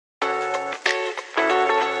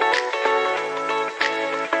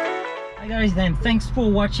Hi guys, and thanks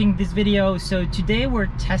for watching this video. So today we're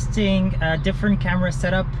testing a different camera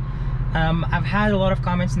setup. I've had a lot of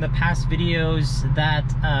comments in the past videos that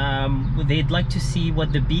they'd like to see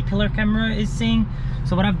what the B-pillar camera is seeing.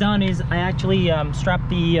 So what I've done is I actually strapped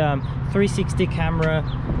the 360 camera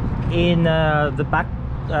in the back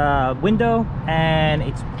window, and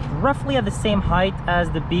it's roughly at the same height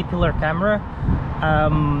as the B-pillar camera.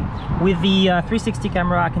 With the 360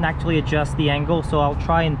 camera I can actually adjust the angle, so I'll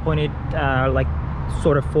try and point it like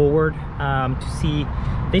sort of forward to see.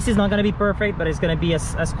 This is not going to be perfect, but it's going to be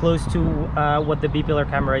as close to what the B-pillar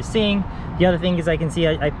camera is seeing. The other thing is I can see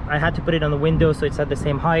I had to put it on the window so it's at the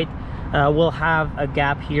same height. We'll have a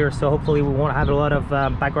gap here, so hopefully we won't have a lot of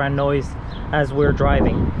background noise as we're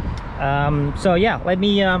driving. So yeah, let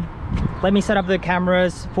me set up the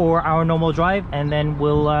cameras for our normal drive, and then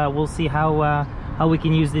we'll see how we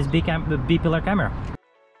can use this B-pillar camera.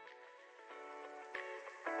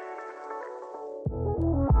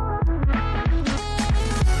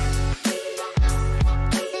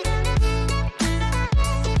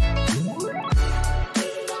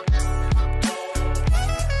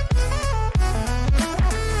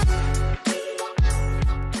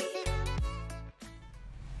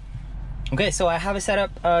 Okay, so I have a set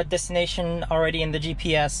up destination already in the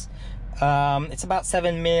GPS. It's about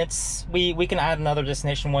 7 minutes. We can add another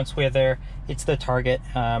destination once we're there. It's the target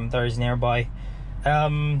that is nearby.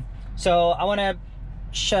 So I want to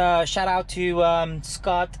shout out to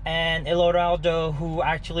Scott and Eloraldo, who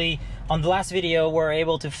actually on the last video were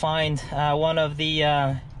able to find one of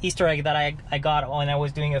the Easter egg that I got when I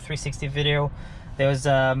was doing a 360 video. There was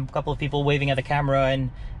a couple of people waving at the camera,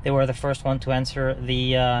 and they were the first one to answer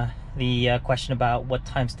the question about what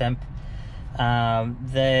timestamp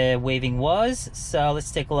the waving was. So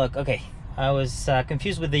let's take a look. Okay, I was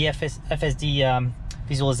confused with the FSD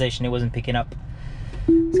visualization. It wasn't picking up.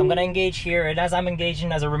 So I'm gonna engage here, and as I'm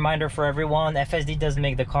engaging, as a reminder for everyone, FSD does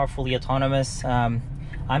make the car fully autonomous. I'm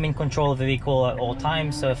in control of the vehicle at all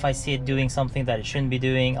times, so if I see it doing something that it shouldn't be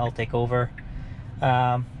doing, I'll take over.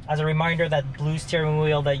 As a reminder, that blue steering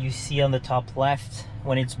wheel that you see on the top left,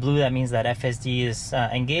 when it's blue, that means that FSD is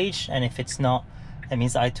engaged, and if it's not, that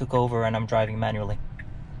means I took over and I'm driving manually.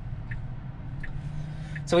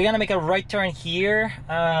 So we're gonna make a right turn here.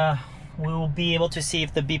 We'll be able to see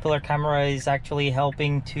if the B-pillar camera is actually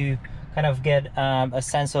helping to kind of get a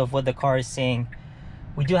sense of what the car is seeing.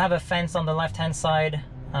 We do have a fence on the left-hand side.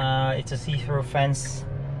 It's a see-through fence.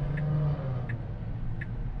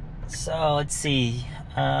 So let's see.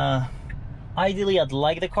 Ideally, I'd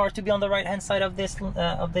like the car to be on the right-hand side of this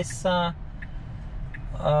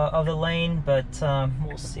of the lane, but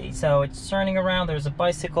we'll see. So it's turning around. There's a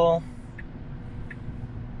bicycle.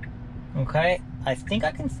 Okay, I think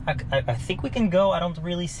I think we can go. I don't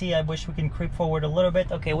really see. I wish we can creep forward a little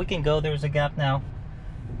bit. Okay, we can go. There's a gap now.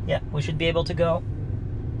 Yeah, we should be able to go.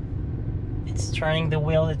 It's turning the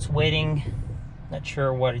wheel. It's waiting. Not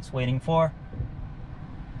sure what it's waiting for.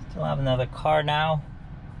 Still have another car now.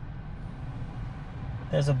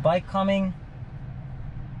 There's a bike coming.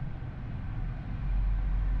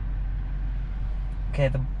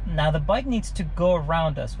 Okay, now the bike needs to go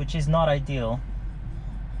around us, which is not ideal.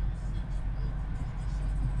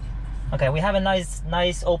 Okay, we have a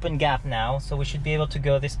nice open gap now, so we should be able to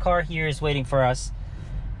go. This car here is waiting for us,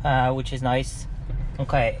 which is nice.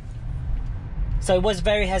 Okay, so it was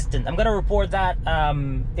very hesitant. I'm gonna report that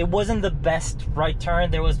it wasn't the best right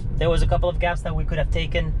turn. There was a couple of gaps that we could have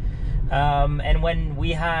taken, and when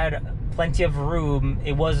we had plenty of room,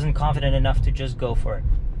 it wasn't confident enough to just go for it.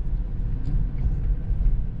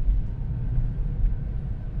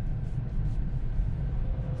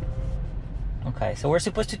 Okay, so we're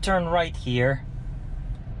supposed to turn right here.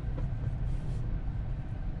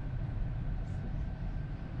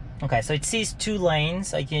 Okay, so it sees 2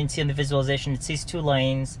 lanes. Like you can see in the visualization, it sees 2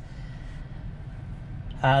 lanes.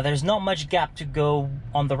 There's not much gap to go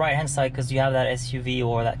on the right hand side because you have that SUV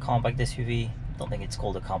or that compact SUV. I don't think it's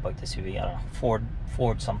called a compact SUV. I don't know,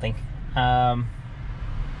 Ford something.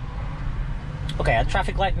 Okay, a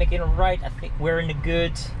traffic light making a right. I think we're in a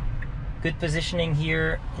good positioning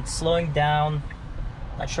here. It's slowing down.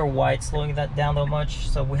 Not sure why it's slowing that down that much.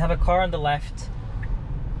 So we have a car on the left.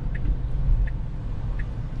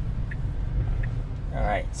 All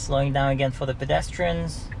right, slowing down again for the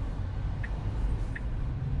pedestrians.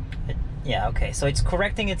 Yeah, okay, so it's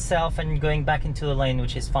correcting itself and going back into the lane,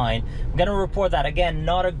 which is fine. I'm gonna report that again,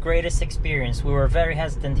 not a greatest experience. We were very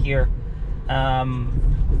hesitant here.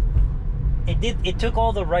 It took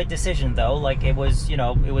all the right decision though. Like it was, you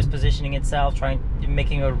know, it was positioning itself,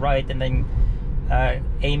 making a right, and then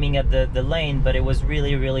aiming at the lane, but it was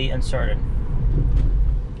really uncertain.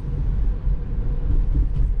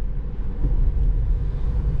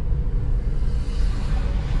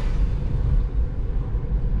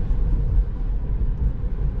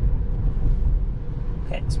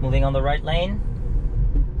 Okay, it's moving on the right lane.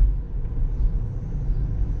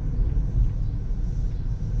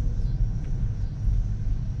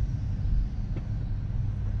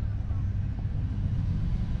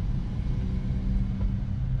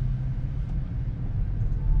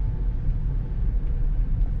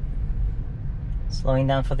 Slowing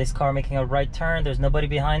down for this car making a right turn. There's nobody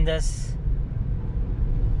behind us.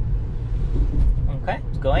 Okay,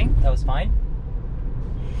 it's going. That was fine.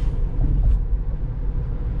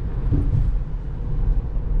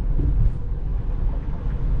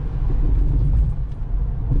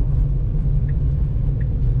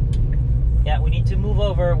 Yeah, we need to move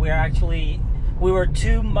over. We were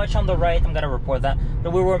too much on the right. I'm gonna report that.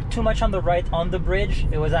 But we were too much on the right on the bridge.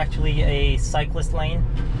 It was actually a cyclist lane.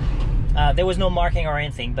 There was no marking or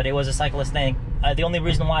anything, but it was a cyclist lane. The only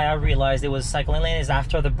reason why I realized it was a cycling lane is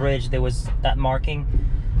after the bridge there was that marking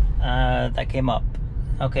that came up.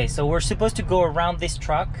 Okay, so we're supposed to go around this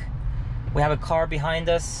truck. We have a car behind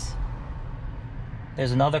us.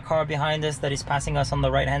 There's another car behind us that is passing us on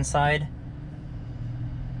the right hand side.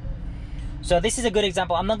 So this is a good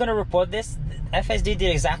example. I'm not going to report this. FSD did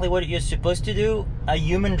exactly what you're supposed to do. A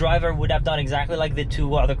human driver would have done exactly like the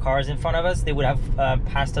two other cars in front of us. They would have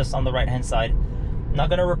passed us on the right hand side. Not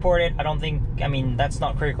going to report it. I don't think, I mean, that's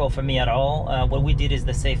not critical for me at all. What we did is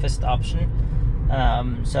the safest option.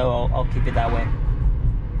 So I'll keep it that way.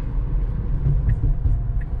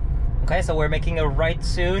 Okay, so we're making a right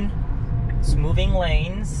soon. It's moving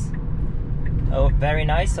lanes. Oh, very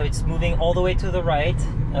nice. So it's moving all the way to the right.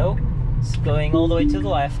 Oh, it's going all the way to the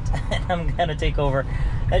left. And I'm gonna take over.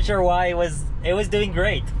 Not sure why. It was doing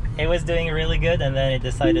great. It was doing really good, and then it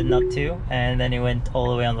decided not to, and then it went all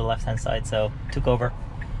the way on the left hand side, so took over.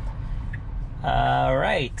 All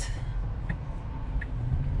right.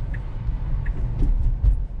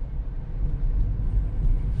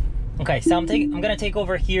 Okay, so I'm gonna take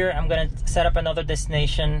over here. I'm gonna set up another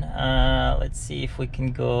destination. Let's see if we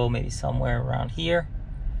can go maybe somewhere around here.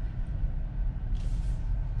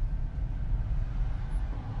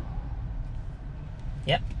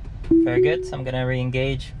 Yep, very good. So I'm gonna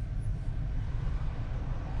re-engage.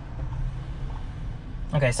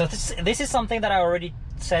 Okay, so this is something that I already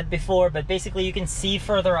said before, but basically you can see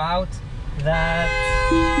further out that,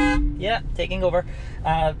 yeah, taking over.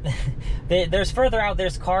 There's further out,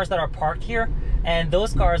 there's cars that are parked here, and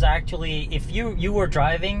those cars actually, if you were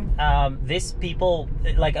driving, this people,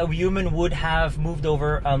 like a human would have moved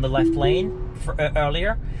over on the left lane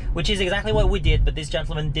earlier, which is exactly what we did, but this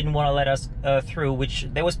gentleman didn't want to let us through, which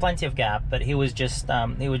there was plenty of gap, but he was just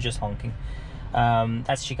honking.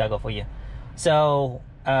 That's Chicago for you. So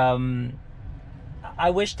I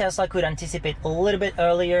wish Tesla could anticipate a little bit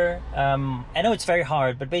earlier. I know it's very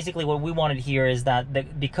hard, but basically what we wanted here is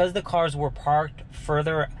that because the cars were parked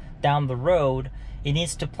further down the road, it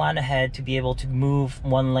needs to plan ahead to be able to move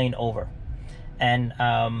one lane over. And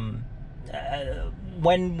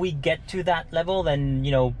when we get to that level, then,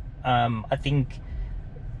 you know, I think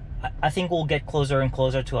we'll get closer and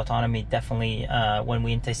closer to autonomy, definitely, when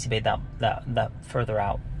we anticipate that further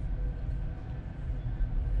out.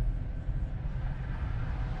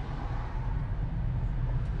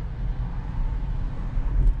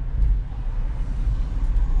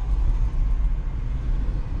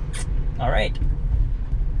 All right.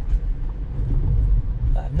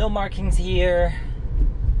 I have no markings here.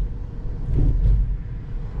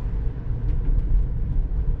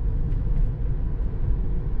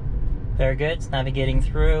 Very good. It's navigating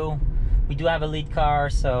through. We do have a lead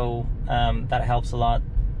car, so that helps a lot.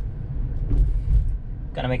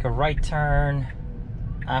 Gonna make a right turn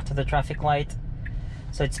after the traffic light.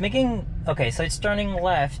 So it's making, okay, so it's turning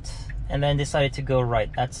left and then decided to go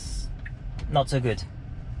right. That's not so good.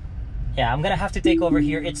 Yeah, I'm gonna have to take over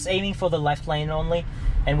here. It's aiming for the left lane only,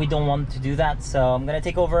 and we don't want to do that. So I'm gonna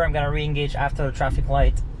take over. I'm gonna re-engage after the traffic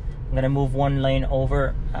light. I'm gonna move one lane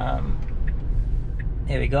over.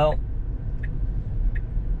 Here we go.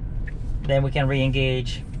 Then we can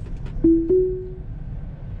re-engage.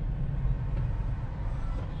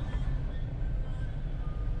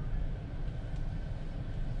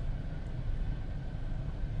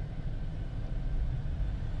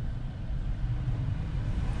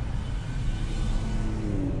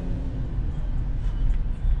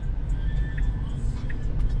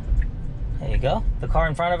 Go. The car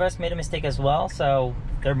in front of us made a mistake as well, so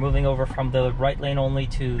they're moving over from the right lane only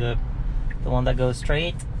to the one that goes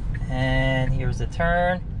straight. And here's the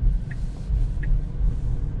turn.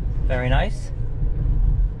 Very nice.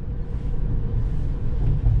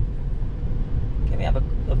 Okay, we have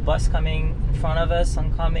a bus coming in front of us,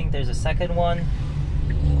 oncoming. There's a second one.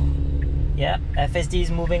 Yeah, FSD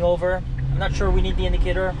is moving over. I'm not sure we need the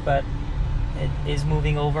indicator, but it is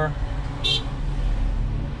moving over.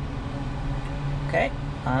 Okay,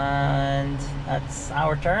 and that's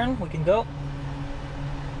our turn. We can go.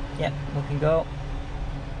 Yep, we can go.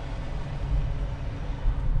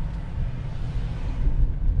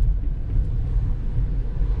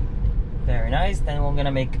 Very nice. Then we're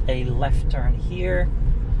gonna make a left turn here.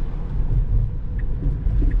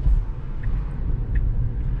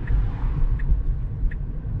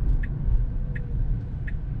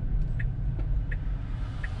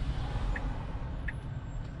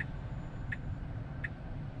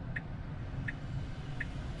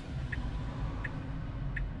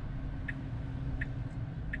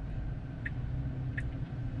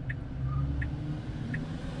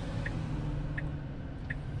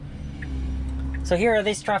 So here at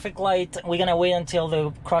this traffic light, we're gonna wait until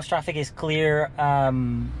the cross traffic is clear. I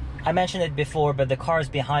mentioned it before, but the cars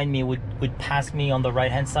behind me would pass me on the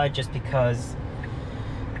right hand side just because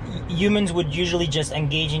humans would usually just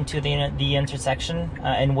engage into the intersection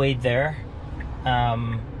and wait there.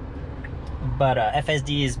 But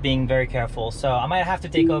FSD is being very careful, so I might have to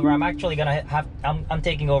take over. I'm actually gonna I'm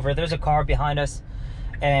taking over. There's a car behind us,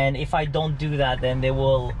 and if I don't do that, then they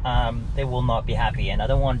will not be happy, and I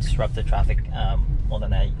don't want to disrupt the traffic more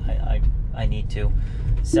than I need to.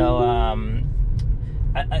 So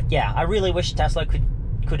yeah, I really wish Tesla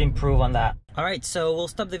could improve on that. All right, so we'll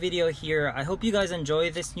stop the video here. I hope you guys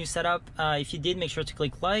enjoy this new setup. If you did, make sure to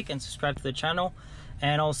click like and subscribe to the channel,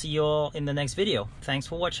 and I'll see you all in the next video. Thanks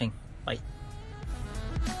for watching. Bye.